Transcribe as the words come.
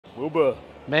Wilber.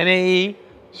 Manny.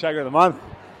 Shagger of the month.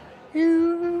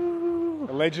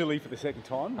 Allegedly for the second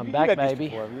time. I'm You've back, had this baby.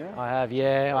 before, haven't you? I have,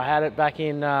 yeah. I had it back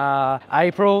in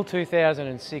April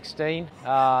 2016.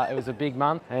 It was a big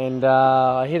month, and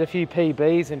I hit a few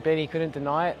PBs, and Benny couldn't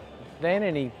deny it then,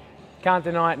 and he can't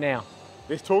deny it now.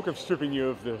 There's talk of stripping you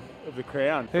of the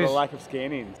crown for the lack of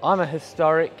scan-ins. I'm a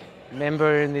historic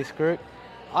member in this group.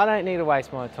 I don't need to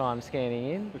waste my time scanning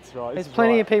in. That's right. There's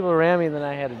plenty of people around me that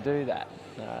know how to do that.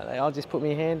 I'll just put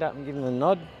my hand up and give them a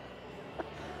nod.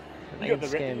 You got the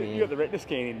retina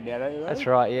scan in now, don't you? That's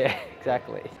right, yeah,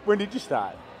 exactly. When did you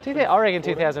start? I reckon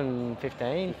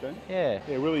 2015. Yeah.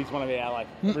 Yeah, Willie's one of our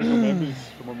original members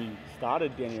from when we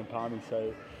started down here in Palmy,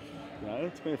 so you know,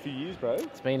 it's been a few years, bro.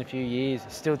 It's been a few years.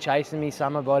 Still chasing me,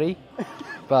 summer body,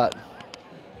 but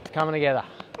it's coming together.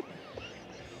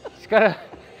 Just gotta,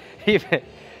 you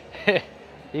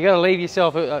gotta leave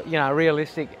yourself a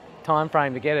realistic time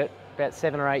frame to get it. About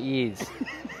 7 or 8 years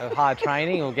of hard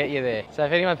training will get you there. So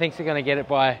if anyone thinks they're going to get it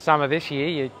by summer this year,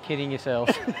 you're kidding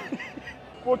yourselves.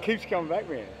 What keeps coming back,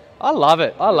 man? I love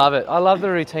it. I love it. I love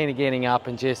the routine of getting up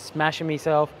and just smashing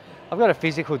myself. I've got a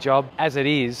physical job as it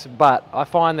is, but I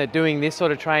find that doing this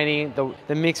sort of training,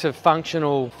 the mix of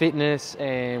functional fitness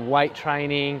and weight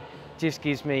training, just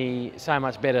gives me so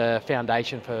much better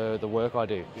foundation for the work I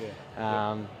do.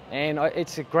 Yeah. And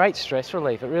it's a great stress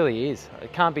relief, it really is.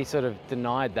 It can't be sort of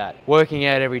denied that. Working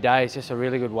out every day is just a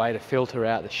really good way to filter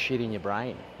out the shit in your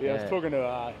brain. Yeah, I was talking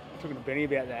to Benny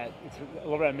about that. A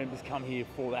lot of our members come here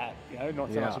for that,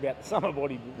 not so much about the summer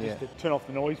body, but just to turn off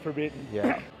the noise for a bit.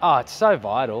 Oh, it's so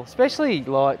vital, especially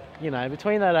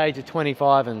between that age of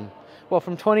 25 and, well,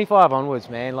 from 25 onwards,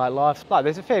 man,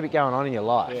 there's a fair bit going on in your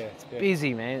life. It's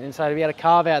busy, man. And so to be able to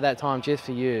carve out that time just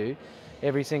for you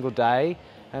every single day,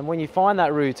 and when you find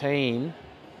that routine,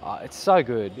 it's so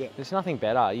good. There's nothing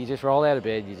better. You just roll out of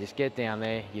bed, you just get down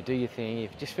there, you do your thing,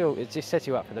 it just sets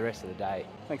you up for the rest of the day.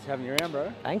 Thanks for having me around, bro.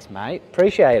 Thanks, mate.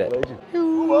 Appreciate it.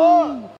 Legend.